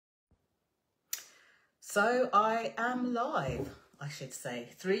So I am live, I should say.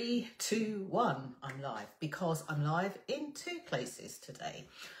 3, 2, 1, I'm live, because I'm live in two places today.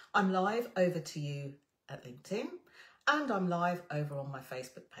 I'm live over to you at LinkedIn, and I'm live over on my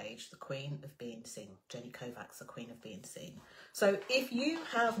Facebook page, The Queen of Being Seen. 𝗙𝗶𝗶𝗱, The Queen of Being Seen. So if you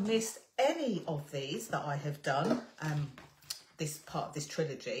have missed any of these that I have done, this part of this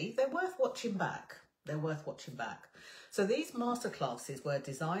trilogy, they're worth watching back. They're worth watching back. So these masterclasses were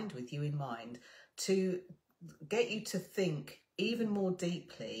designed with you in mind to get you to think even more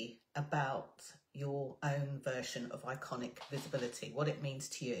deeply about your own version of iconic visibility, what it means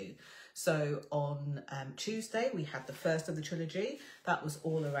to you. So on Tuesday, we had the first of the trilogy. That was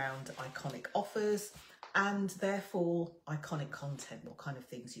all around iconic offers and therefore iconic content, what kind of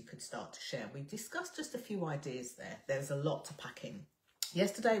things you could start to share. We discussed just a few ideas there. There's a lot to pack in.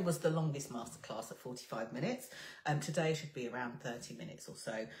 Yesterday was the longest masterclass at 45 minutes. Today should be around 30 minutes or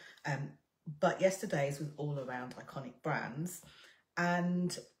so. But yesterday's was all around iconic brands,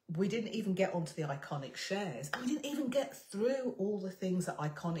 and we didn't even get onto the iconic shares, and we didn't even get through all the things that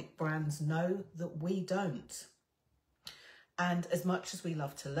iconic brands know that we don't. And as much as we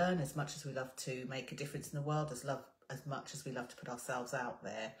love to learn, as much as we love to make a difference in the world, as much as we love to put ourselves out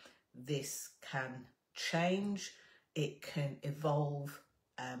there, this can change, it can evolve,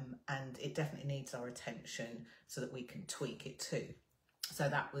 and it definitely needs our attention so that we can tweak it too. So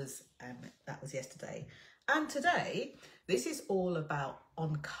that was yesterday. And today, this is all about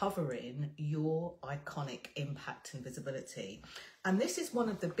uncovering your iconic impact and visibility. And this is one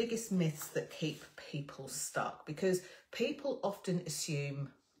of the biggest myths that keep people stuck, because people often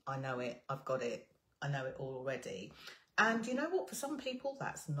assume, I know it, I've got it, I know it all already. And you know what? For some people,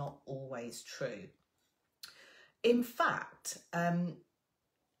 that's not always true. In fact,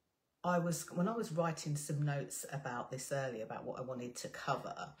 when I was writing some notes about this earlier, about what I wanted to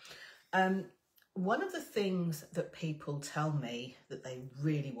cover, one of the things that people tell me that they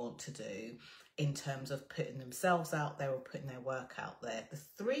really want to do in terms of putting themselves out there or putting their work out there, the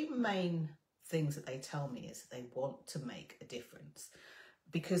three main things that they tell me is they want to make a difference.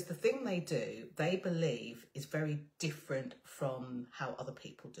 Because the thing they do, they believe is very different from how other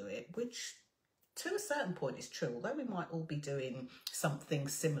people do it, which to a certain point is true. Although we might all be doing something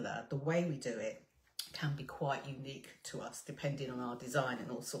similar, the way we do it can be quite unique to us, depending on our design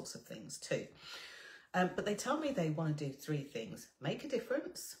and all sorts of things too. But they tell me they want to do three things: make a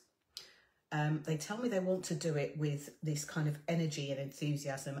difference. They tell me they want to do it with this kind of energy and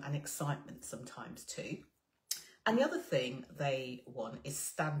enthusiasm and excitement sometimes too. And the other thing they want is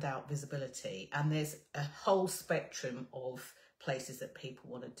standout visibility. And there's a whole spectrum of places that people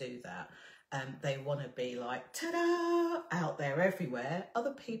want to do that. They want to be like, ta-da, out there everywhere.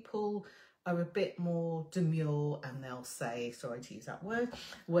 Other people are a bit more demure, and they'll say, sorry to use that word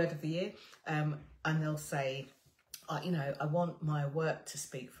of the year, and they'll say, you know, I want my work to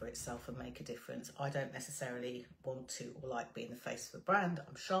speak for itself and make a difference. I don't necessarily want to or like being the face of a brand.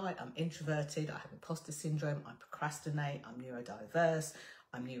 I'm shy, I'm introverted, I have imposter syndrome, I procrastinate, I'm neurodiverse,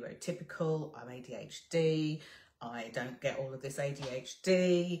 I'm neurotypical, I'm ADHD, I don't get all of this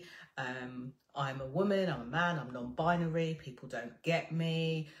ADHD, I'm a woman, I'm a man, I'm non-binary, people don't get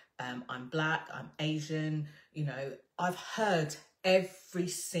me, I'm black, I'm Asian, you know, I've heard every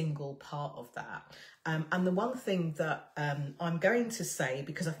single part of that. And the one thing that I'm going to say,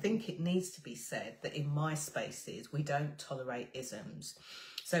 because I think it needs to be said, that in my spaces, we don't tolerate isms.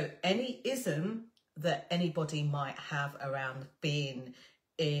 So any ism that anybody might have around being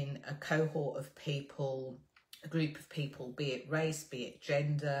in a cohort of people, a group of people, be it race, be it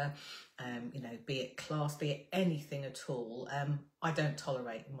gender, you know, be it class, be it anything at all, I don't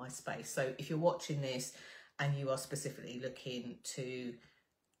tolerate in my space. So if you're watching this and you are specifically looking to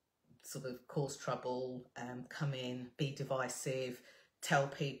sort of cause trouble, come in, be divisive, tell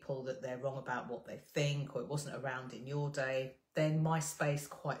people that they're wrong about what they think, or it wasn't around in your day, then my space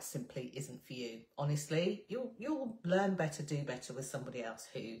quite simply isn't for you. Honestly, you'll learn better, do better with somebody else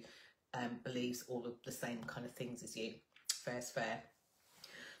who believes all of the same kind of things as you. Fair's fair.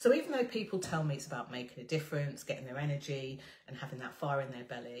 So even though people tell me it's about making a difference, getting their energy and having that fire in their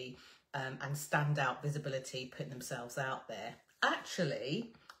belly, and standout visibility, putting themselves out there,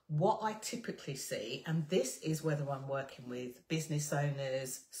 actually what I typically see, and this is whether I'm working with business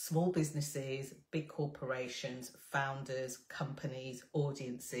owners, small businesses, big corporations, founders, companies,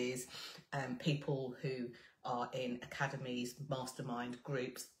 audiences, people who are in academies, mastermind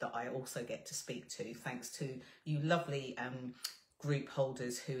groups that I also get to speak to, thanks to you lovely group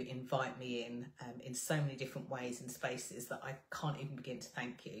holders who invite me in so many different ways and spaces that I can't even begin to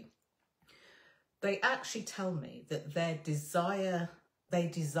thank you. They actually tell me that they desire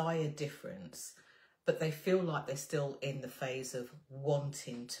difference, but they feel like they're still in the phase of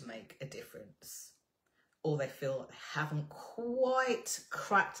wanting to make a difference, or they feel like they haven't quite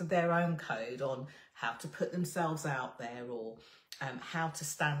cracked their own code on how to put themselves out there, or how to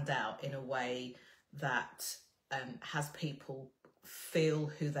stand out in a way that has people feel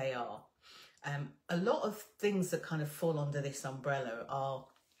who they are. A lot of things that kind of fall under this umbrella are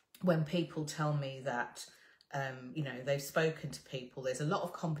when people tell me that, you know, they've spoken to people, there's a lot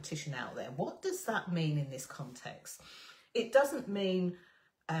of competition out there. What does that mean in this context? It doesn't mean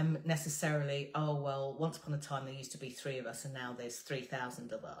necessarily, oh, well, once upon a time there used to be 3 of us and now there's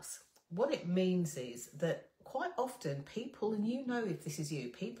 3,000 of us. What it means is that quite often people, and you know if this is you,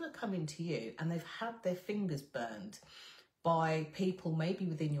 people are coming to you and they've had their fingers burned by people maybe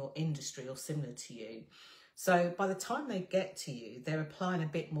within your industry or similar to you. So by the time they get to you, they're applying a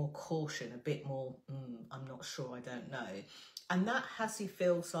bit more caution, a bit more, I'm not sure, I don't know. And that has you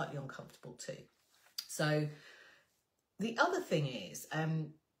feel slightly uncomfortable too. So the other thing is, I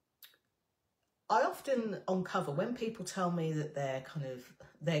often uncover when people tell me that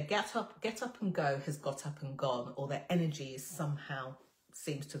their get up and go has got up and gone, or their energy is somehow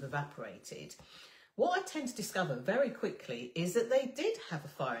seems to have evaporated. What I tend to discover very quickly is that they did have a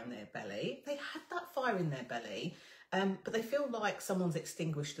fire in their belly. They had that fire in their belly, but they feel like someone's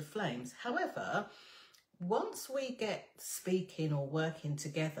extinguished the flames. However, once we get speaking or working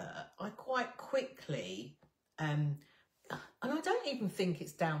together, I quite quickly, and I don't even think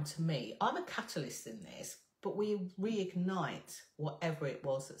it's down to me, I'm a catalyst in this, but we reignite whatever it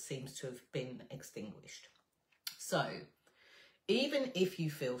was that seems to have been extinguished. So even if you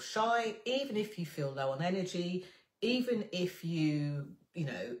feel shy, even if you feel low on energy, even if you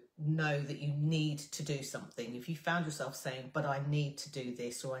know that you need to do something, if you found yourself saying, but I need to do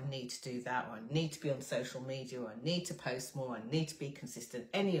this, or I need to do that, or I need to be on social media, or I need to post more, I need to be consistent,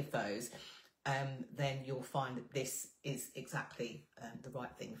 any of those, then you'll find that this is exactly the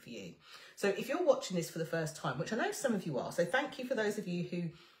right thing for you. So if you're watching this for the first time, which I know some of you are, so thank you for those of you who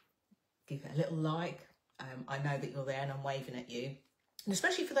give it a little like. I know that you're there and I'm waving at you. And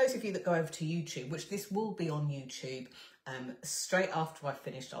especially for those of you that go over to YouTube, which this will be on YouTube, straight after I've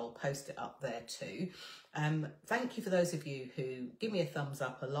finished, I'll post it up there too. Thank you for those of you who give me a thumbs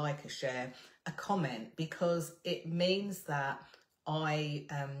up, a like, a share, a comment, because it means that I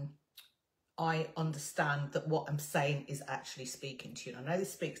understand that what I'm saying is actually speaking to you. And I know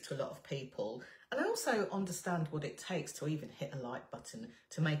this speaks to a lot of people. And I also understand what it takes to even hit a like button,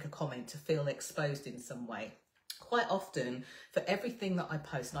 to make a comment, to feel exposed in some way. Quite often, for everything that I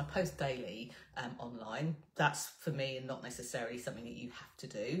post, and I post daily online, that's for me and not necessarily something that you have to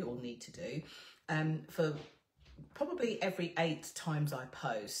do or need to do. For probably every 8 times I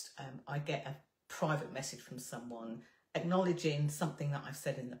post, I get a private message from someone acknowledging something that I've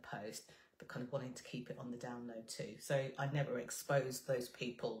said in the post, but kind of wanting to keep it on the download too. So I never expose those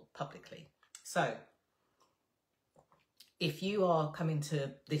people publicly. So if you are coming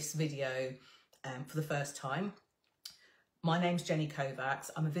to this video for the first time, my name's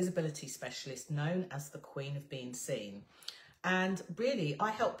𝗙𝗶𝗱. I'm a visibility specialist known as the Queen of Being Seen. And really, I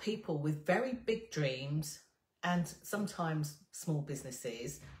help people with very big dreams and sometimes small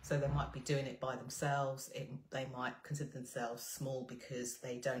businesses. So they might be doing it by themselves. They might consider themselves small because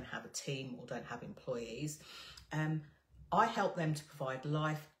they don't have a team or don't have employees. I help them to provide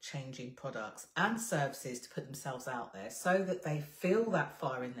life-changing products and services to put themselves out there so that they feel that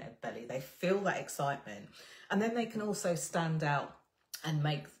fire in their belly, they feel that excitement, and then they can also stand out and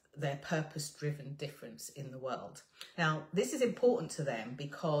make their purpose-driven difference in the world. Now, this is important to them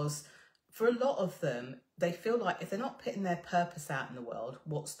because for a lot of them, they feel like if they're not putting their purpose out in the world,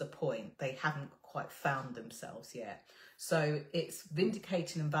 what's the point? They haven't quite found themselves yet. So it's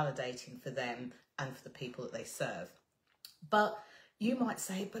vindicating and validating for them and for the people that they serve. But you might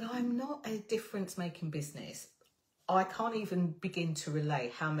say, but I'm not a difference-making business. I can't even begin to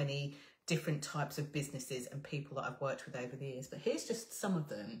relay how many different types of businesses and people that I've worked with over the years. But here's just some of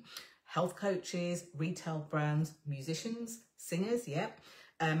them. Health coaches, retail brands, musicians, singers,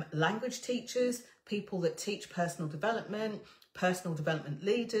 language teachers, people that teach personal development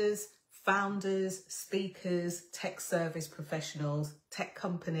leaders, founders, speakers, tech service professionals, tech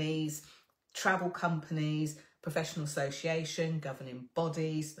companies, travel companies, professional association, governing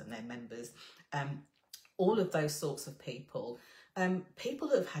bodies and their members, all of those sorts of people. People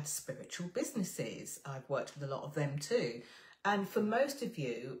that have had spiritual businesses, I've worked with a lot of them too. And for most of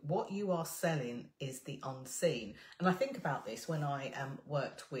you, what you are selling is the unseen. And I think about this when I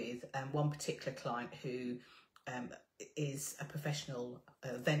worked with one particular client who is a professional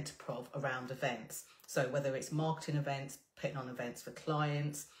event prov around events. So whether it's marketing events, putting on events for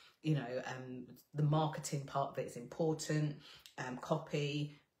clients, you know, the marketing part of it is important,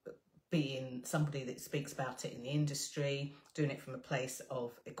 copy, being somebody that speaks about it in the industry, doing it from a place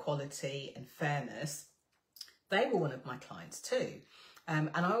of equality and fairness. They were one of my clients too. And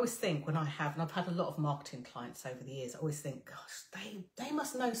I always think when I've had a lot of marketing clients over the years, I always think, gosh, they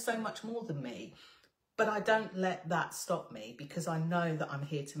must know so much more than me. But I don't let that stop me, because I know that I'm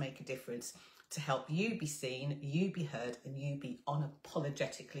here to make a difference, to help you be seen, you be heard, and you be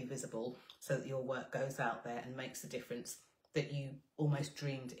unapologetically visible, so that your work goes out there and makes the difference that you almost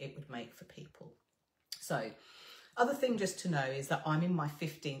dreamed it would make for people. So, other thing just to know is that I'm in my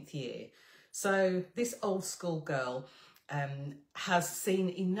 15th year. So this old school girl has seen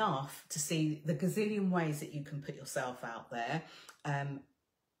enough to see the gazillion ways that you can put yourself out there.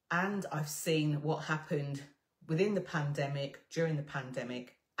 And I've seen what happened within the pandemic, during the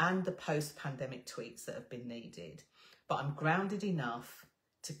pandemic, and the post-pandemic tweaks that have been needed. But I'm grounded enough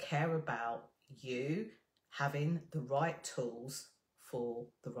to care about you having the right tools for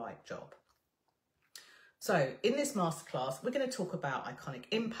the right job. So in this masterclass, we're going to talk about iconic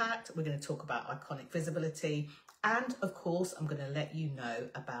impact, we're going to talk about iconic visibility, and of course, I'm going to let you know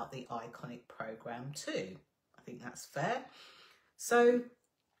about the iconic program too. I think that's fair. So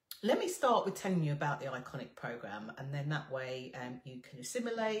let me start with telling you about the iconic program, and then that way you can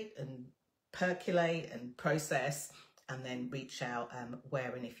assimilate and percolate and process, and then reach out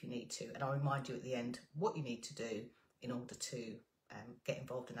where and if you need to. And I'll remind you at the end what you need to do in order to get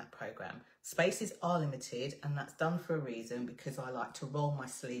involved in that program. Spaces are limited, and that's done for a reason, because I like to roll my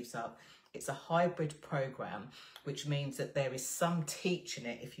sleeves up. It's a hybrid program, which means that there is some teaching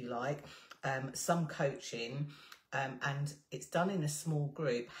it, if you like, some coaching, and it's done in a small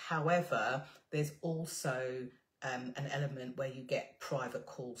group. However, there's also an element where you get private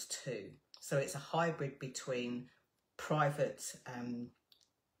calls too. So it's a hybrid between private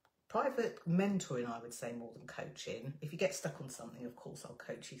mentoring, I would say, more than coaching. If you get stuck on something, of course, I'll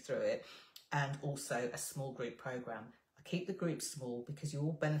coach you through it. And also a small group program. I keep the group small because you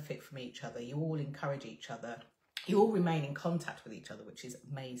all benefit from each other. You all encourage each other. You all remain in contact with each other, which is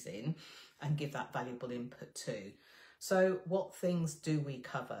amazing, and give that valuable input too. So what things do we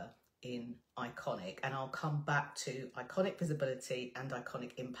cover in iconic? And I'll come back to iconic visibility and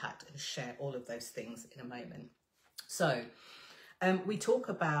iconic impact and share all of those things in a moment. So we talk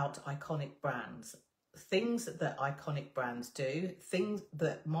about iconic brands, things that iconic brands do, things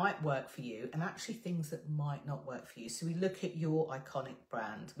that might work for you, and actually things that might not work for you. So we look at your iconic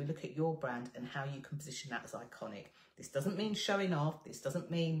brand, we look at your brand and how you can position that as iconic. This doesn't mean showing off, this doesn't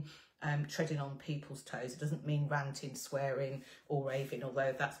mean treading on people's toes, it doesn't mean ranting, swearing or raving, although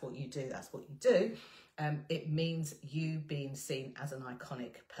if that's what you do, that's what you do. It means you being seen as an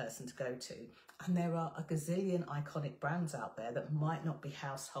iconic person to go to. And there are a gazillion iconic brands out there that might not be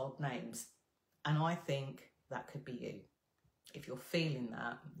household names. And I think that could be you. If you're feeling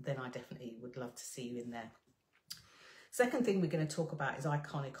that, then I definitely would love to see you in there. Second thing we're going to talk about is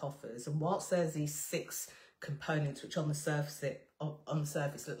iconic offers. And whilst there's these 6 components which on the surface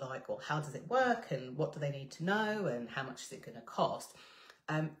look like, well, how does it work and what do they need to know and how much is it going to cost?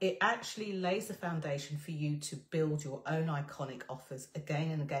 It actually lays the foundation for you to build your own iconic offers again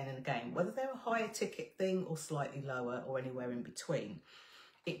and again and again, whether they're a higher ticket thing or slightly lower or anywhere in between.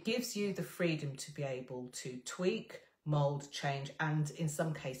 It gives you the freedom to be able to tweak, mould, change, and in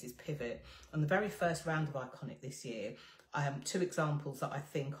some cases pivot. On the very first round of iconic this year, 2 examples that I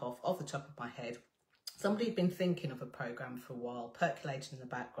think of off the top of my head. Somebody had been thinking of a program for a while, percolating in the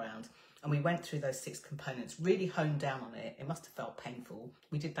background, and we went through those 6 components, really honed down on it. It must have felt painful.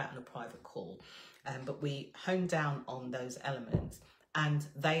 We did that in a private call, but we honed down on those elements, and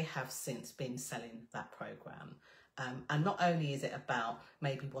they have since been selling that program. And not only is it about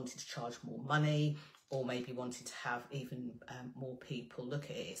maybe wanting to charge more money or maybe wanting to have even more people look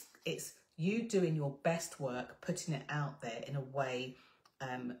at it, it's you doing your best work, putting it out there in a way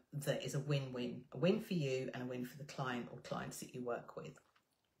that is a win-win. A win for you and a win for the client or clients that you work with.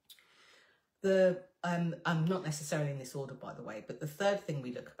 I'm not necessarily in this order, by the way, but the third thing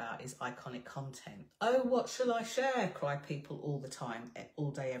we look about is iconic content. Oh, what shall I share? Cry people all the time,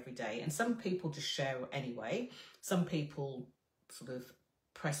 all day, every day. And some people just share anyway. Some people sort of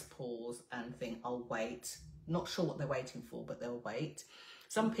press pause and think, I'll wait. Not sure what they're waiting for, but they'll wait.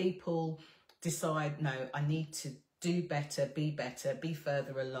 Some people decide, no, I need to do better, be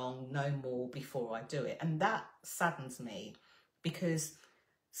further along, know more before I do it. And that saddens me, because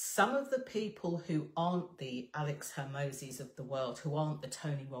some of the people who aren't the cie heç of the world, who aren't the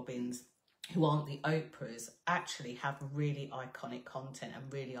Tony Robbins, who aren't the Oprahs, actually have really iconic content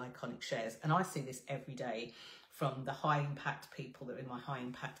and really iconic shares. And I see this every day from the high impact people that are in my high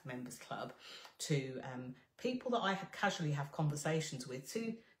impact members club to people that I casually have conversations with,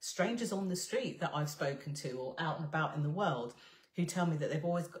 to strangers on the street that I've spoken to or out and about in the world who tell me that they've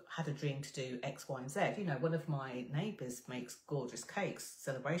always had a dream to do X, Y, and Z. You know, one of my neighbours makes gorgeous cakes,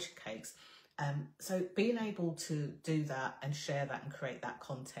 celebration cakes. So being able to do that and share that and create that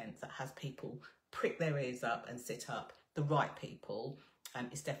content that has people prick their ears up and sit up, the right people,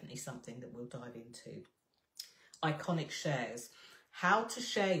 is definitely something that we'll dive into. Iconic shares. How to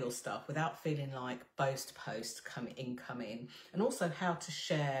share your stuff without feeling like boast post come in, and also how to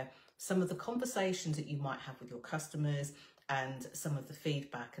share some of the conversations that you might have with your customers and some of the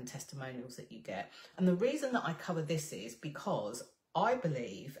feedback and testimonials that you get. And the reason that I cover this is because I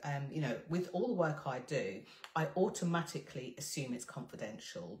believe, you know, with all the work I do, I automatically assume it's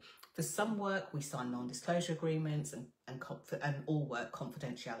confidential. For some work, we sign non-disclosure agreements and all work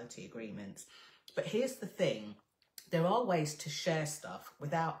confidentiality agreements. But here's the thing. There are ways to share stuff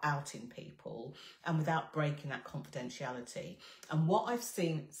without outing people and without breaking that confidentiality. And what I've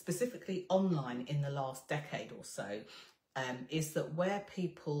seen specifically online in the last decade or so is that where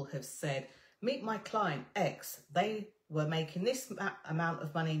people have said, meet my client X, they were making this amount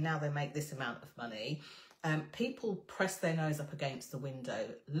of money, now they make this amount of money. People press their nose up against the window,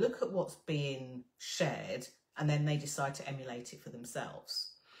 look at what's being shared, and then they decide to emulate it for themselves.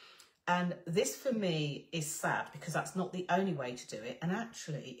 And this for me is sad because that's not the only way to do it. And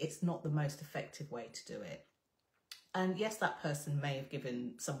actually, it's not the most effective way to do it. And yes, that person may have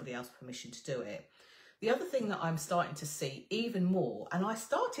given somebody else permission to do it. The other thing that I'm starting to see even more, and I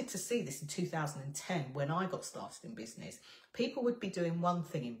started to see this in 2010 when I got started in business, people would be doing one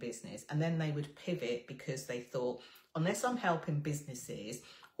thing in business and then they would pivot because they thought, unless I'm helping businesses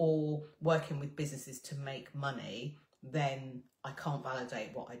or working with businesses to make money, then I can't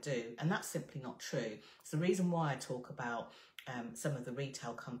validate what I do. And that's simply not true. It's the reason why I talk about some of the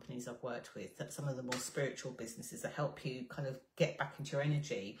retail companies I've worked with, that some of the more spiritual businesses that help you kind of get back into your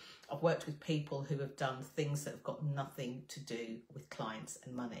energy. I've worked with people who have done things that have got nothing to do with clients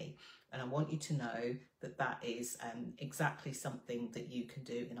and money. And I want you to know that that is exactly something that you can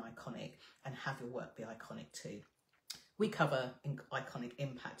do in Iconic and have your work be iconic too. We cover iconic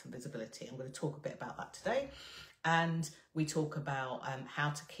impact and visibility. I'm going to talk a bit about that today. And we talk about how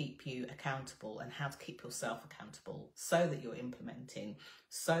to keep you accountable and how to keep yourself accountable so that you're implementing,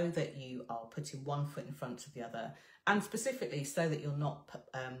 so that you are putting one foot in front of the other, and specifically so that you're not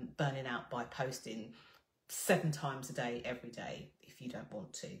burning out by posting 7 times a day, every day, if you don't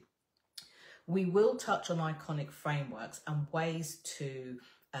want to. We will touch on iconic frameworks and ways to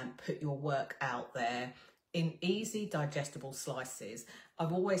put your work out there in easy, digestible slices.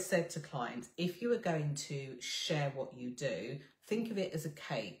 I've always said to clients, if you are going to share what you do, think of it as a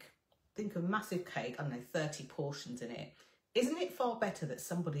cake. Think of a massive cake, I don't know, 30 portions in it. Isn't it far better that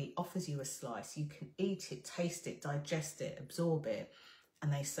somebody offers you a slice, you can eat it, taste it, digest it, absorb it,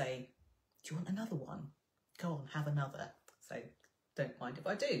 and they say, do you want another one? Go on, have another. So don't mind if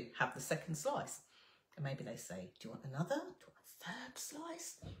I do, have the second slice. And maybe they say, do you want another? Do you want a 3rd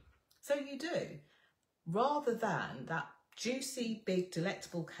slice? So you do. Rather than that juicy, big,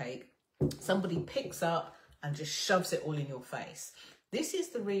 delectable cake somebody picks up and just shoves it all in your face. This is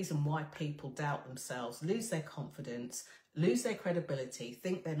the reason why people doubt themselves, lose their confidence, lose their credibility,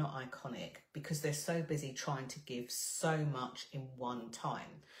 think they're not iconic, because they're so busy trying to give so much in one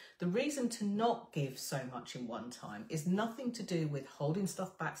time. The reason to not give so much in one time is nothing to do with holding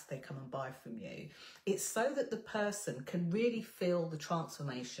stuff back so they come and buy from you. It's so that the person can really feel the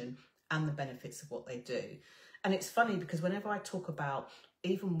transformation and the benefits of what they do. And it's funny because whenever I talk about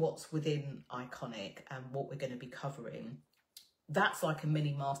even what's within Iconic and what we're going to be covering, that's like a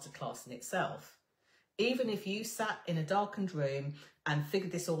mini masterclass in itself. Even if you sat in a darkened room and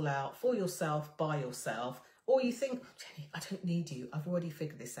figured this all out for yourself, by yourself, or you think, Jenny, I don't need you, I've already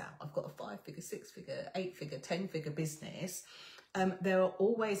figured this out. I've got a 5-figure, 6-figure, 8-figure, 10-figure business. There are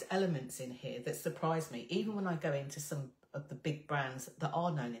always elements in here that surprise me, even when I go into some of the big brands that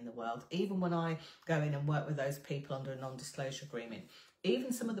are known in the world, even when I go in and work with those people under a non-disclosure agreement,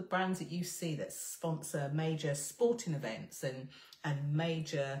 even some of the brands that you see that sponsor major sporting events and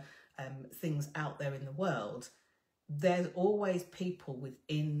major things out there in the world, there's always people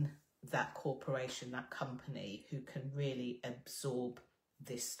within that corporation, that company, who can really absorb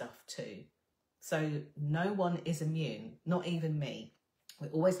this stuff too. So no one is immune, not even me. We're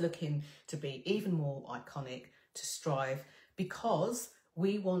always looking to be even more iconic, to strive, because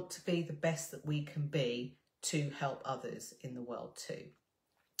we want to be the best that we can be to help others in the world too.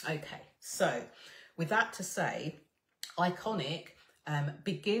 Okay, so with that to say, Iconic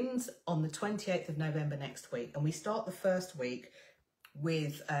begins on the 28th of November next week. And we start the first week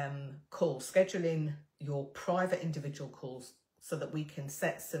with calls, scheduling your private individual calls so that we can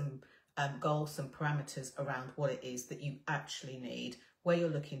set some goals, some parameters around what it is that you actually need, where you're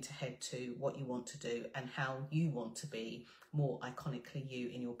looking to head to, what you want to do, and how you want to be more iconically you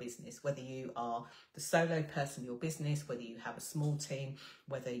in your business, whether you are the solo person in your business, whether you have a small team,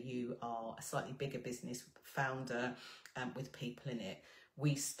 whether you are a slightly bigger business founder with people in it.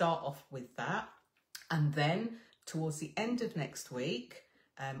 We start off with that, and then towards the end of next week,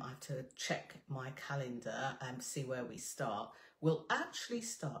 I have to check my calendar and see where we start. We'll actually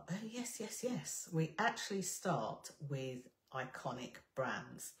start, oh yes, we actually start with iconic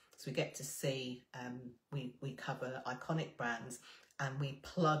brands. So we get to see, we cover iconic brands, and we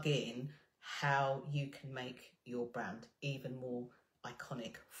plug in how you can make your brand even more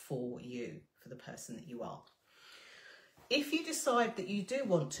iconic for you, for the person that you are. If you decide that you do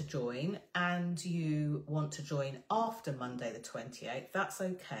want to join, and you want to join after Monday the 28th, that's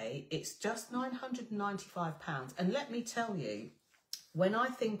okay. It's just £995. And let me tell you, when I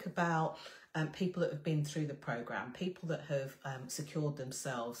think about people that have been through the programme, people that have secured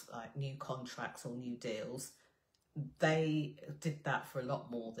themselves like new contracts or new deals, they did that for a lot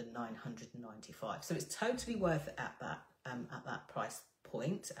more than £995. So it's totally worth it at that price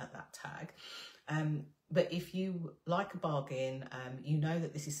point, at that tag. But if you like a bargain, you know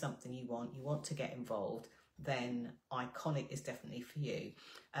that this is something you want to get involved, then Iconic is definitely for you.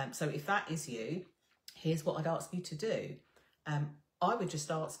 So if that is you, here's what I'd ask you to do. I would just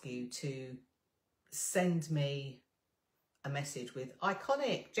ask you to send me a message with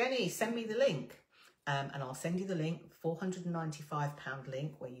Iconic, Jenny, send me the link. And I'll send you the link, £495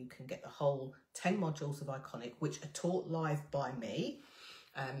 link, where you can get the whole 10 modules of Iconic, which are taught live by me.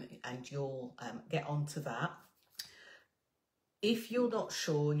 And you'll get onto that. If you're not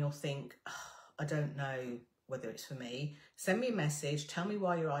sure and you'll think, oh, I don't know whether it's for me, send me a message, tell me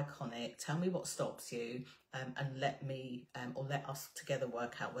why you're Iconic, tell me what stops you, and let me or let us together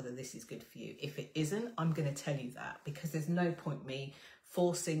work out whether this is good for you. If it isn't, I'm going to tell you that, because there's no point me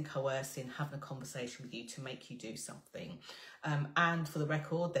forcing, coercing, having a conversation with you to make you do something. And for the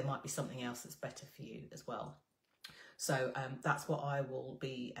record, there might be something else that's better for you as well. So that's what I will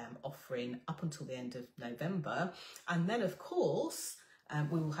be offering up until the end of November. And then, of course,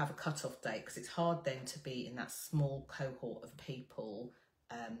 we will have a cut-off date, because it's hard then to be in that small cohort of people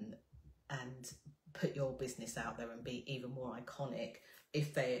and put your business out there and be even more iconic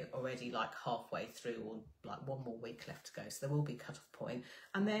if they're already like halfway through, or like one more week left to go. So there will be a cut-off point.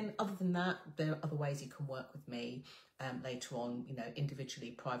 And then other than that, there are other ways you can work with me later on, you know,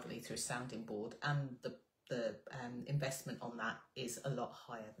 individually, privately, through a sounding board, and the investment on that is a lot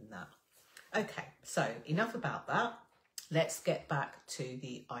higher than that. Okay, so enough about that. Let's get back to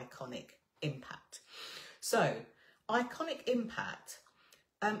the Iconic Impact. So Iconic Impact,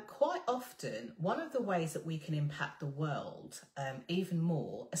 quite often, one of the ways that we can impact the world even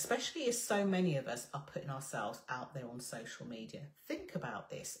more, especially as so many of us are putting ourselves out there on social media. Think about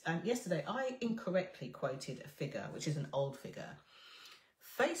this. Yesterday, I incorrectly quoted a figure, which is an old figure.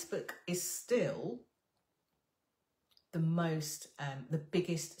 Facebook is still the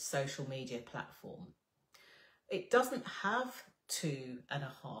biggest social media platform. It doesn't have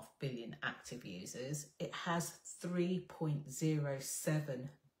 2.5 billion active users. It has 3.07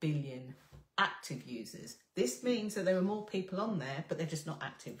 billion active users. This means that there are more people on there, but they're just not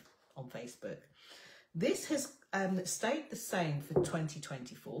active on Facebook. This has stayed the same for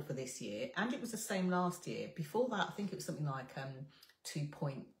 2024, for this year, and it was the same last year. Before that, I think it was something like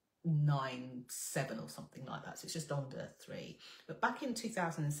 2.97 or something like that, so it's just under 3. But back in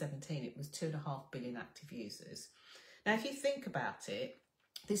 2017, it was 2.5 billion active users. Now, if you think about it,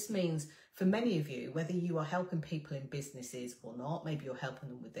 this means for many of you, whether you are helping people in businesses or not, maybe you're helping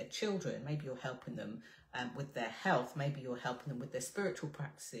them with their children, maybe you're helping them with their health, maybe you're helping them with their spiritual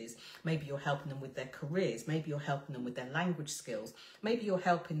practices, maybe you're helping them with their careers, maybe you're helping them with their language skills, maybe you're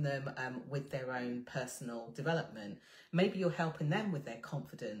helping them with their own personal development, maybe you're helping them with their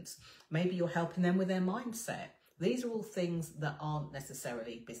confidence, maybe you're helping them with their mindset. These are all things that aren't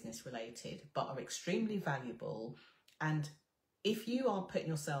necessarily business related, but are extremely valuable. And if you are putting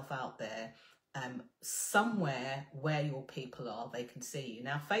yourself out there somewhere where your people are, they can see you.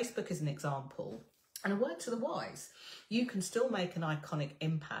 Now, Facebook is an example. And a word to the wise, you can still make an iconic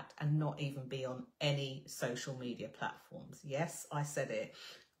impact and not even be on any social media platforms. Yes, I said it.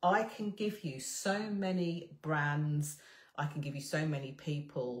 I can give you so many brands, I can give you so many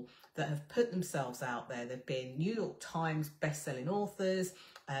people that have put themselves out there. They've been New York Times best-selling authors,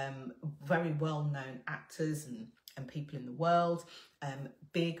 very well-known actors and and people in the world,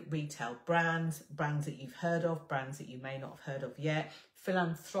 big retail brands, brands that you've heard of, brands that you may not have heard of yet,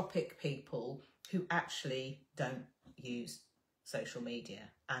 philanthropic people who actually don't use social media.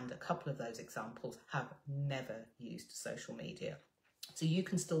 And a couple of those examples have never used social media. So you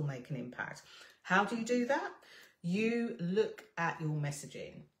can still make an impact. How do you do that? You look at your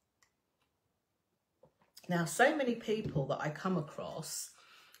messaging. Now, so many people that I come across,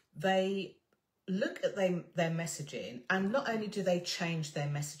 they look at their messaging, and not only do they change their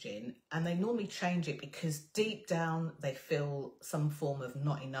messaging, and they normally change it because deep down they feel some form of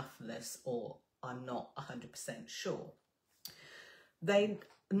not enoughness, or I'm not 100% sure. They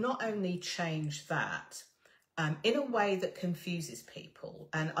not only change that in a way that confuses people.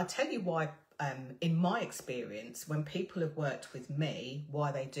 And I tell you why, in my experience, when people have worked with me,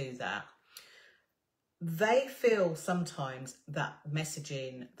 why they do that. They feel sometimes that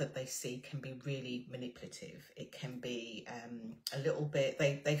messaging that they see can be really manipulative. It can be a little bit,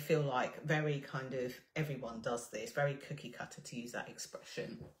 they feel like very kind of, everyone does this, very cookie cutter, to use that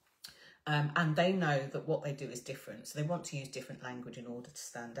expression. And they know that what they do is different. So they want to use different language in order to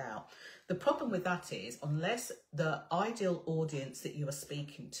stand out. The problem with that is, unless the ideal audience that you are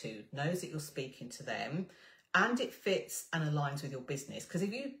speaking to knows that you're speaking to them, and it fits and aligns with your business. Because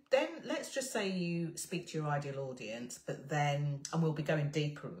if you then, let's just say you speak to your ideal audience, but then, and we'll be going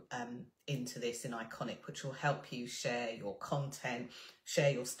deeper into this in Iconic, which will help you share your content,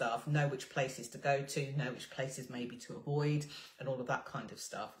 share your stuff, know which places to go to, know which places maybe to avoid, and all of that kind of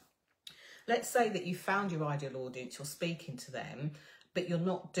stuff. Let's say that you found your ideal audience, you're speaking to them, but you're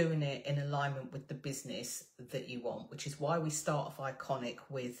not doing it in alignment with the business that you want, which is why we start off Iconic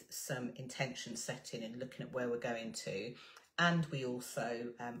with some intention setting and looking at where we're going to. And we also,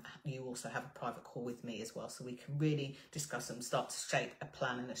 you also have a private call with me as well, so we can really discuss and start to shape a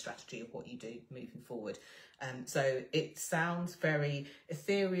plan and a strategy of what you do moving forward. So it sounds very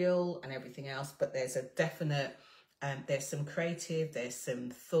ethereal and everything else, but there's a definite, there's some creative, there's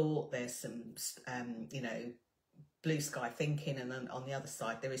some thought, there's some, you know, blue sky thinking, and then on the other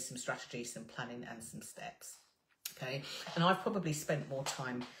side there is some strategy, some planning, and some steps. Okay, and I've probably spent more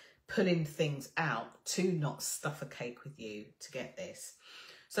time pulling things out to not stuff a cake with you to get this.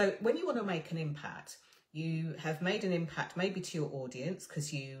 So when you want to make an impact, you have made an impact maybe to your audience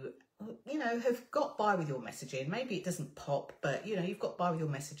because you know, have got by with your messaging. Maybe it doesn't pop, but you know, you've got by with your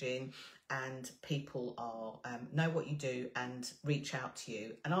messaging, and people are know what you do and reach out to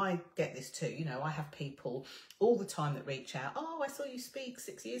you. And I get this too. You know, I have people all the time that reach out. Oh, I saw you speak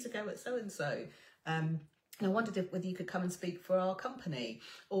 6 years ago at so and so. And I wondered whether you could come and speak for our company,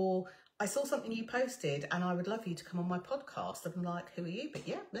 or I saw something you posted and I would love you to come on my podcast. And I'm like, who are you? But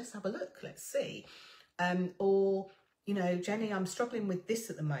yeah, let's have a look. Let's see. Or, you know, Jenny, I'm struggling with this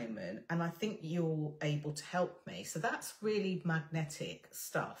at the moment, and I think you're able to help me. So that's really magnetic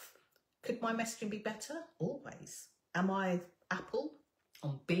stuff. Could my messaging be better? Always. Am I Apple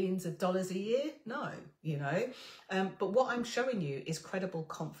on billions of dollars a year? No, you know. But what I'm showing you is credible,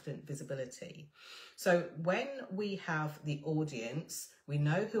 confident visibility. So when we have the audience, we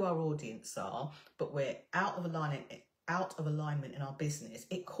know who our audience are, but we're out of alignment in our business,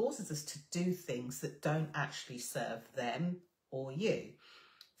 it causes us to do things that don't actually serve them or you.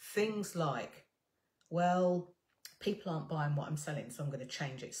 Things like, well, people aren't buying what I'm selling, so I'm going to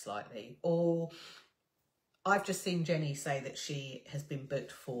change it slightly. Or I've just seen Jenny say that she has been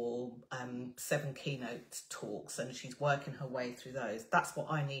booked for 7 keynote talks and she's working her way through those. That's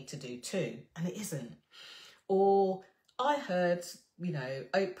what I need to do too. And it isn't. Or I heard, you know,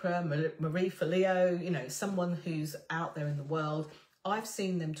 𝗙𝗶_៌, you know, someone who's out there in the world. I've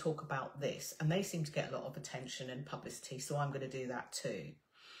seen them talk about this and they seem to get a lot of attention and publicity, so I'm going to do that too.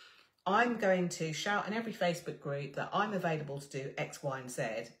 I'm going to shout in every Facebook group that I'm available to do X, Y, and Z,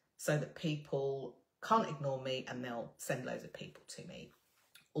 so that people can't ignore me and they'll send loads of people to me.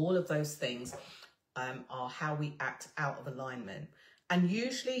 All of those things are how we act out of alignment. And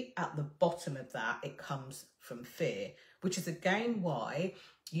usually at the bottom of that, it comes from fear, which is again why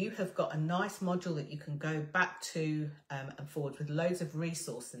you have got a nice module that you can go back to and forward with loads of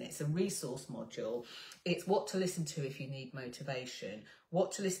resource in it. It's a resource module. It's what to listen to if you need motivation,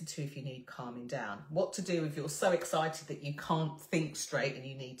 what to listen to if you need calming down, what to do if you're so excited that you can't think straight and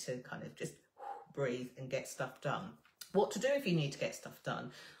you need to kind of just breathe and get stuff done, what to do if you need to get stuff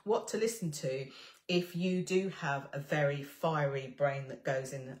done, what to listen to if you do have a very fiery brain that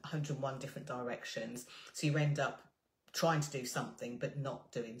goes in 101 different directions, so you end up trying to do something but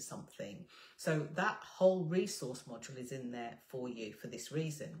not doing something. So that whole resource module is in there for you for this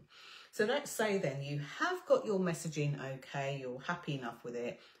reason. So let's say then you have got your messaging okay, you're happy enough with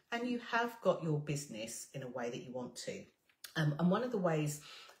it, and you have got your business in a way that you want to. And one of the ways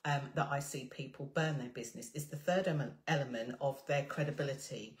that I see people burn their business is the third element of their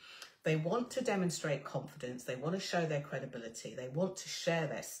credibility. They want to demonstrate confidence, they want to show their credibility, they want to share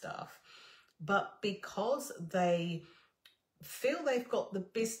their stuff, but because they feel they've got the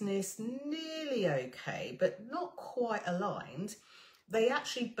business nearly okay, but not quite aligned, they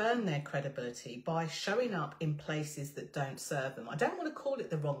actually burn their credibility by showing up in places that don't serve them. I don't want to call it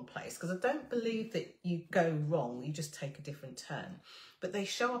the wrong place, because I don't believe that you go wrong, you just take a different turn. But they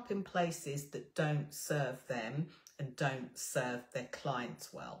show up in places that don't serve them and don't serve their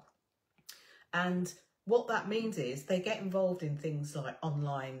clients well. And what that means is they get involved in things like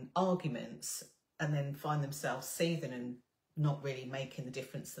online arguments and then find themselves seething and not really making the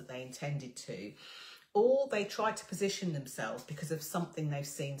difference that they intended to. Or they try to position themselves because of something they've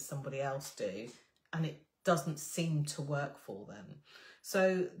seen somebody else do and it doesn't seem to work for them.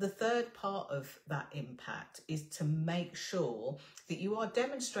 So the third part of that impact is to make sure that you are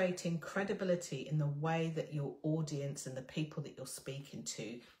demonstrating credibility in the way that your audience and the people that you're speaking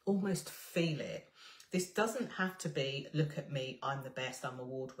to almost feel it. This doesn't have to be, look at me, I'm the best, I'm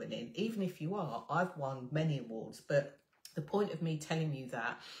award winning. Even if you are, I've won many awards, but the point of me telling you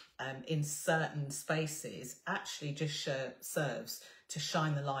that in certain spaces actually just serves to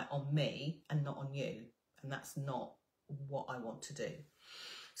shine the light on me and not on you. And that's not what I want to do.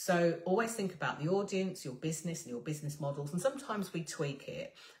 So always think about the audience, your business and your business models, and sometimes we tweak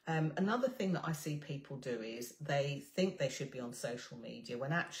it. Another thing that I see people do is they think they should be on social media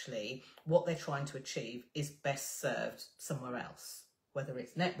when actually what they're trying to achieve is best served somewhere else. Whether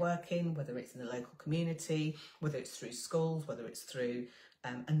it's networking, whether it's in the local community, whether it's through schools, whether it's through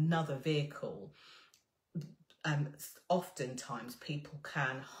another vehicle. Oftentimes people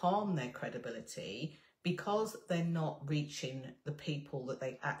can harm their credibility because they're not reaching the people that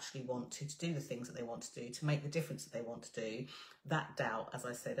they actually want to do the things that they want to do, to make the difference that they want to do. That doubt, as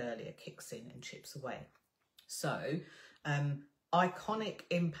I said earlier, kicks in and chips away. So iconic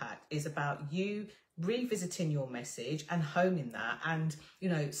impact is about you revisiting your message and honing that. And you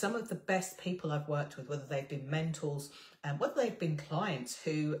know, some of the best people I've worked with, whether they've been mentors, whether they've been clients,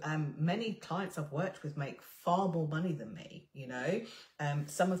 who many clients I've worked with make far more money than me, you know,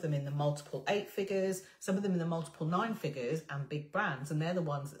 some of them in the multiple 8 figures, some of them in the multiple 9 figures, and big brands, and they're the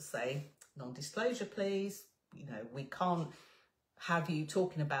ones that say, non-disclosure please, you know, we can't have you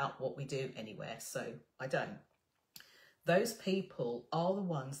talking about what we do anywhere, so I don't. Those people are the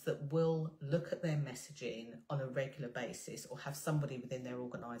ones that will look at their messaging on a regular basis, or have somebody within their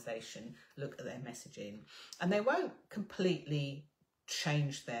organisation look at their messaging, and they won't completely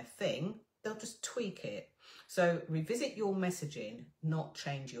change their thing, they'll just tweak it. So revisit your messaging, not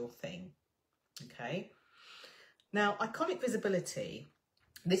change your thing. Okay. Now, iconic visibility.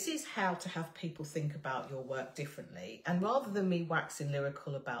 This is how to have people think about your work differently. And rather than me waxing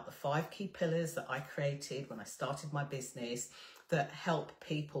lyrical about the 5 key pillars that I created when I started my business that help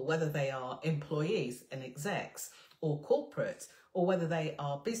people, whether they are employees and execs or corporates, or whether they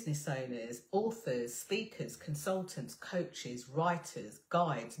are business owners, authors, speakers, consultants, coaches, writers,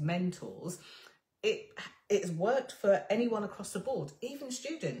 guides, mentors, it's worked for anyone across the board, even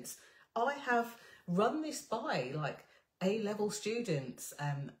students. I have run this by like A-level students.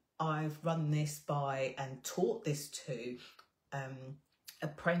 I've run this by and taught this to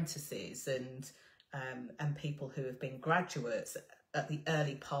apprentices and people who have been graduates at the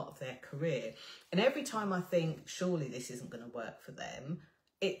early part of their career. And every time I think, surely this isn't going to work for them,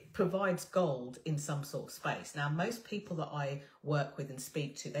 it provides gold in some sort of space. Now, most people that I work with and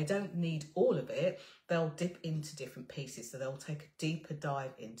speak to, they don't need all of it. They'll dip into different pieces, so they'll take a deeper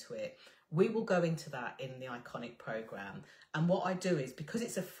dive into it. We will go into that in the Iconic program. And what I do is, because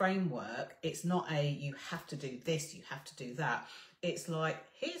it's a framework, it's not a, you have to do this, you have to do that. It's like,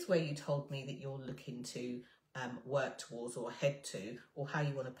 here's where you told me that you're looking to work towards or head to, or how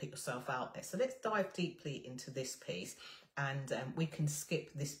you want to put yourself out there. So let's dive deeply into this piece, and we can skip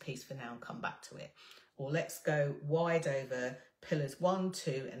this piece for now and come back to it. Or let's go wide over pillars 1,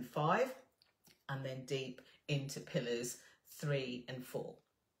 2 and 5, and then deep into pillars 3 and 4.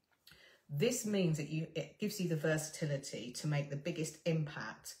 This means that it gives you the versatility to make the biggest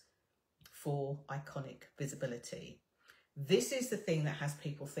impact for iconic visibility. This is the thing that has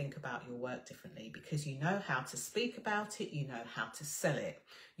people think about your work differently, because you know how to speak about it, you know how to sell it,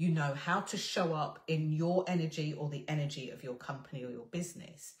 you know how to show up in your energy or the energy of your company or your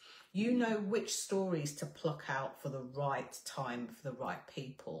business. You know which stories to pluck out for the right time, for the right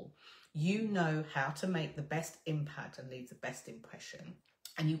people. You know how to make the best impact and leave the best impression.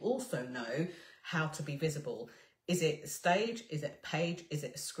 And you also know how to be visible. Is it a stage? Is it a page? Is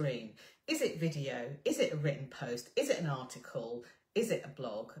it a screen? Is it video? Is it a written post? Is it an article? Is it a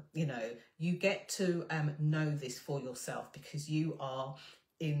blog? You know, you get to know this for yourself, because you are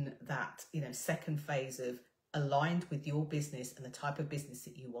in that, you know, second phase of aligned with your business and the type of business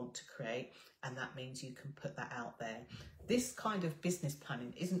that you want to create. And that means you can put that out there. This kind of business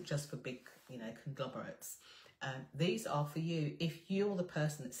planning isn't just for big, you know, conglomerates. These are for you if you're the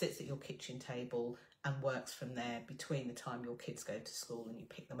person that sits at your kitchen table and works from there between the time your kids go to school and you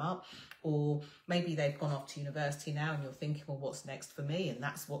pick them up, or maybe they've gone off to university now and you're thinking, well, what's next for me? And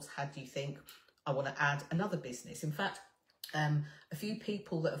that's what's had you think, I want to add another business. In fact, a few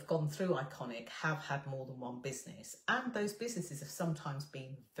people that have gone through Iconic have had more than one business, and those businesses have sometimes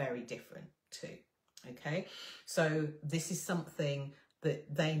been very different too. Okay, so this is something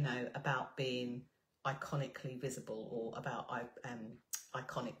that they know about being iconically visible, or about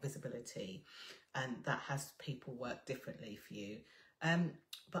iconic visibility, and that has people work differently for you.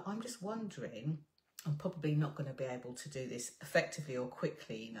 But I'm just wondering, I'm probably not going to be able to do this effectively or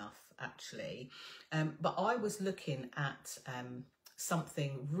quickly enough, actually. But I was looking at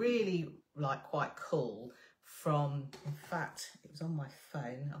something really like quite cool from, in fact, it was on my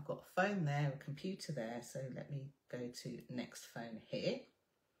phone. I've got a phone there, a computer there. So let me go to next phone here.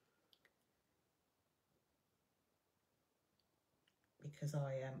 Because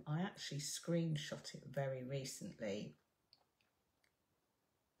I actually screenshot it very recently.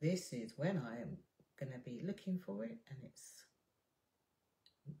 This is when I am going to be looking for it, and it's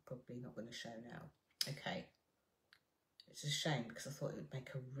probably not going to show now. Okay, it's a shame because I thought it would make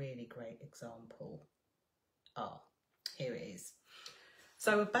a really great example. Ah, here it is.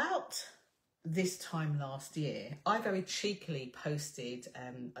 So about this time last year, I very cheekily posted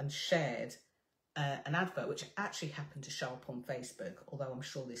and shared an advert which actually happened to show up on Facebook, although I'm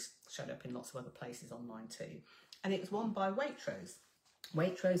sure this showed up in lots of other places online too. And it was one by Waitrose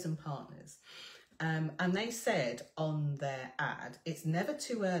and Partners. And they said on their ad, it's never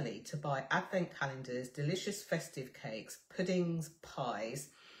too early to buy advent calendars, delicious festive cakes, puddings, pies,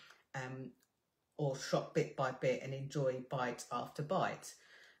 or shop bit by bit and enjoy bite after bite.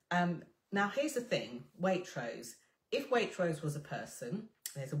 Now, here's the thing, Waitrose. If Waitrose was a person,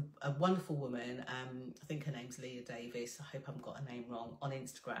 there's a wonderful woman, I think her name's 𝗙𝗶𝗍𝗶, I hope I haven't got her name wrong, on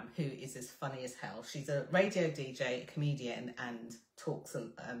Instagram, who is as funny as hell. She's a radio DJ, a comedian, and talks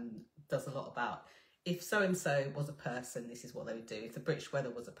does a lot about, if so-and-so was a person, this is what they would do. If the British weather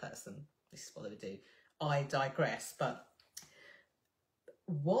was a person, this is what they would do. I digress, but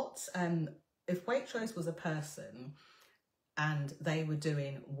what, if Waitrose was a person, and they were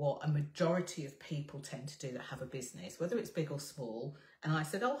doing what a majority of people tend to do that have a business, whether it's big or small. And I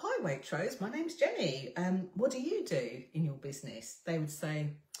said, oh, hi, Waitrose, my name's Jenny. What do you do in your business? They would say,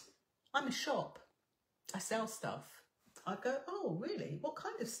 I'm a shop. I sell stuff. I'd go, oh, really? What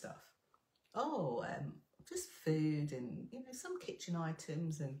kind of stuff? Oh, just food and, you know, some kitchen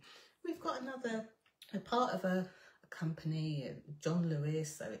items. And we've got a part of a company, John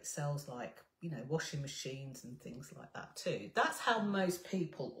Lewis, so it sells like, you know, washing machines and things like that too. That's how most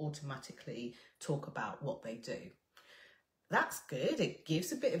people automatically talk about what they do. That's good. It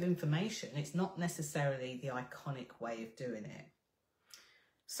gives a bit of information. It's not necessarily the iconic way of doing it.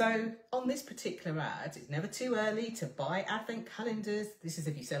 So on this particular ad, it's never too early to buy advent calendars. This is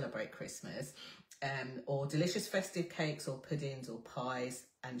if you celebrate Christmas, or delicious festive cakes or puddings or pies,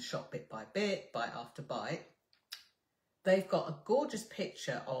 and shop bit by bit, bite after bite. They've got a gorgeous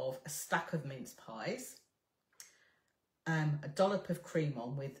picture of a stack of mince pies, a dollop of cream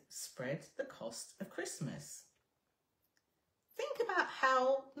on with spread the cost of Christmas. Think about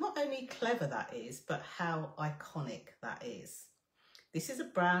how not only clever that is, but how iconic that is. This is a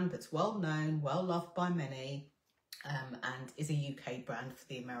brand that's well known, well loved by many, and is a UK brand for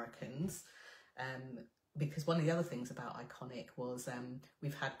the Americans. Because one of the other things about Iconic was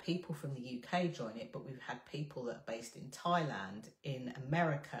we've had people from the UK join it, but we've had people that are based in Thailand, in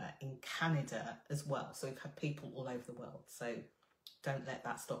America, in Canada as well. So we've had people all over the world. So don't let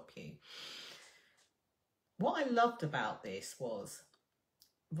that stop you. What I loved about this was,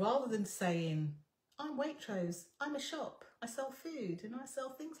 rather than saying, I'm Waitrose, I'm a shop, I sell food and I sell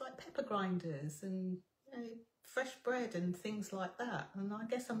things like pepper grinders and, you know, fresh bread and things like that. And I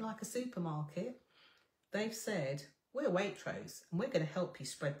guess I'm like a supermarket. They've said, we're Waitrose and we're going to help you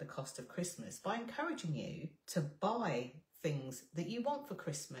spread the cost of Christmas by encouraging you to buy things that you want for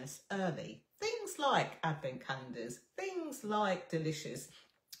Christmas early. Things like advent calendars, things like delicious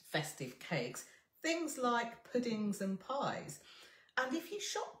festive cakes, things like puddings and pies. And if you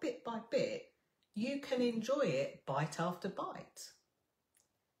shop bit by bit, you can enjoy it bite after bite.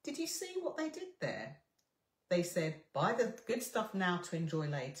 Did you see what they did there? They said, buy the good stuff now to enjoy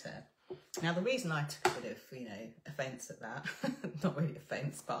later. Now, the reason I took a bit of, offence at that, not really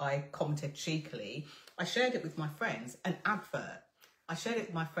offence, but I commented cheekily, I shared it with my friends, an advert. I shared it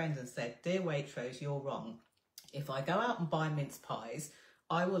with my friends and said, dear Waitrose, you're wrong. If I go out and buy mince pies,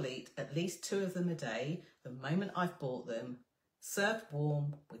 I will eat at least 2 of them a day the moment I've bought them, served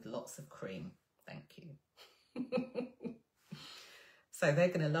warm with lots of cream. Thank you. So they're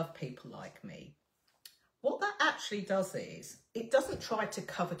going to love people like me. What that actually does is, it doesn't try to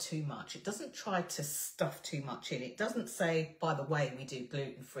cover too much. It doesn't try to stuff too much in. It doesn't say, by the way, we do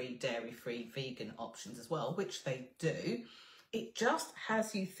gluten-free, dairy-free, vegan options as well, which they do. It just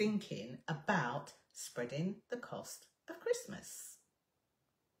has you thinking about spreading the cost of Christmas.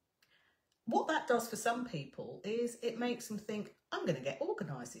 What that does for some people is it makes them think, I'm going to get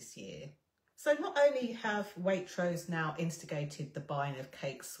organised this year. So not only have Waitrose now instigated the buying of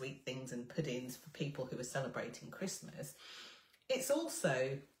cakes, sweet things and puddings for people who are celebrating Christmas, it's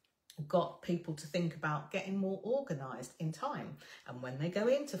also got people to think about getting more organised in time. And when they go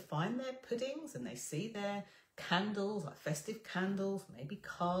in to find their puddings and they see their candles, like festive candles, maybe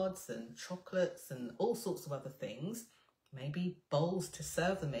cards and chocolates and all sorts of other things, maybe bowls to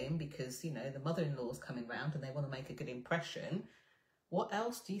serve them in because, the mother-in-law's coming round and they want to make a good impression, what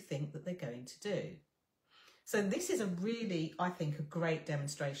else do you think that they're going to do? So this is a really, I think, a great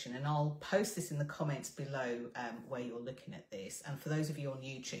demonstration, and I'll post this in the comments below where you're looking at this. And for those of you on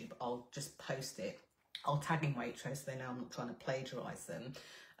YouTube, I'll just post it. I'll tag in Waitrose so they know I'm not trying to plagiarise them.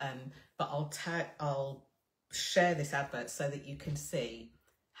 But I'll share this advert so that you can see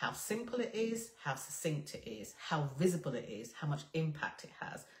how simple it is, how succinct it is, how visible it is, how much impact it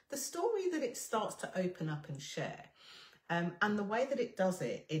has, the story that it starts to open up and share. And the way that it does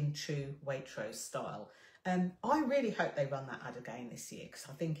it in true Waitrose style. I really hope they run that ad again this year because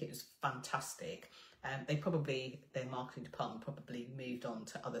I think it was fantastic. Their marketing department probably moved on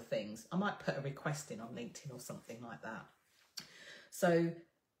to other things. I might put a request in on LinkedIn or something like that. So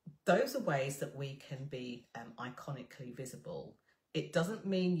those are ways that we can be iconically visible. It doesn't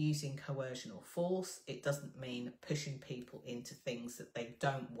mean using coercion or force. It doesn't mean pushing people into things that they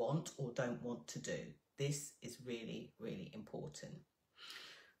don't want or don't want to do. This is really, really important.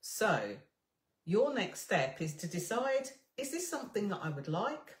 So your next step is to decide, is this something that I would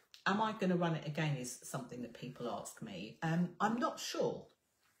like? Am I going to run it again is something that people ask me. I'm not sure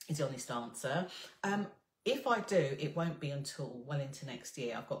is the honest answer. If I do, it won't be until well into next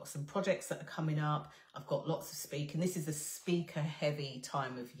year. I've got some projects that are coming up. I've got lots of speaking. This is a speaker heavy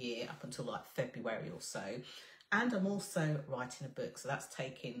time of year up until like February or so. And I'm also writing a book, so that's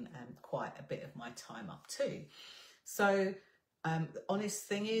taking quite a bit of my time up too. So the honest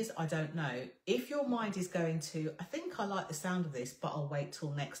thing is, I don't know. If your mind is going to, I think I like the sound of this, but I'll wait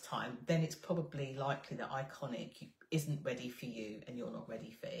till next time, then it's probably likely that Iconic isn't ready for you and you're not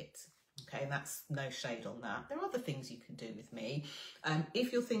ready for it. Okay, and that's no shade on that. There are other things you can do with me.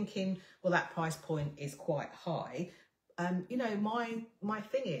 If you're thinking, well, that price point is quite high, my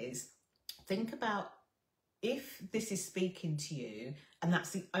thing is, think about, if this is speaking to you and that's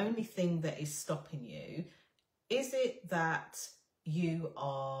the only thing that is stopping you, is it that you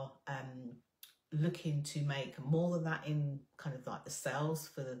are looking to make more than that in kind of like the sales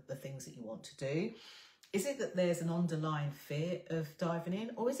for the things that you want to do? Is it that there's an underlying fear of diving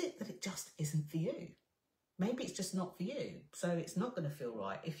in, or is it that it just isn't for you? Maybe it's just not for you, so it's not going to feel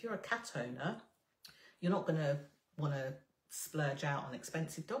right. If you're a cat owner, you're not going to want to splurge out on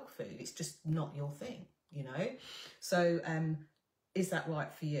expensive dog food. It's just not your thing. So is that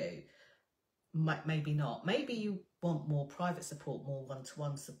right for you? Maybe not. Maybe you want more private support, more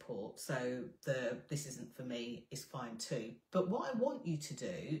one-to-one support, so this isn't for me is fine too. But what I want you to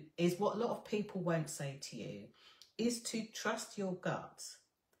do is what a lot of people won't say to you, is to trust your gut.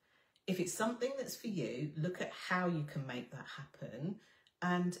 If it's something that's for you, look at how you can make that happen.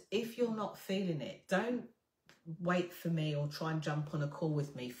 And if you're not feeling it, don't wait for me or try and jump on a call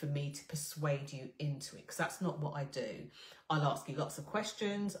with me for me to persuade you into it, because that's not what I do. I'll ask you lots of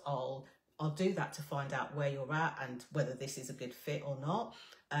questions. I'll do that to find out where you're at and whether this is a good fit or not.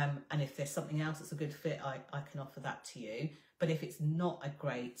 And if there's something else that's a good fit, I can offer that to you. But if it's not a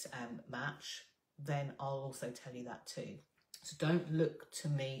great match, then I'll also tell you that too. So don't look to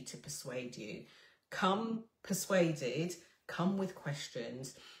me to persuade you. Come persuaded, come with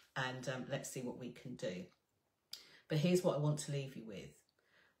questions, and let's see what we can do. But here's what I want to leave you with.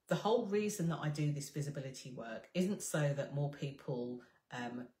 The whole reason that I do this visibility work isn't so that more people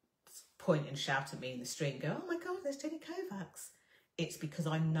point and shout at me in the street and go, oh my God, there's Jenny Kovacs. It's because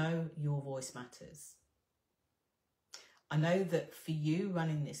I know your voice matters. I know that for you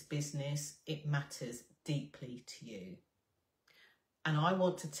running this business, it matters deeply to you. And I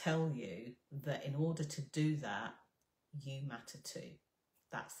want to tell you that in order to do that, you matter too.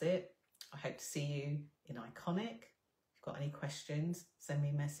 That's it. I hope to see you in Iconic. If you've got any questions, send me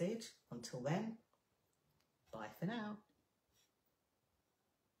a message. Until then, bye for now.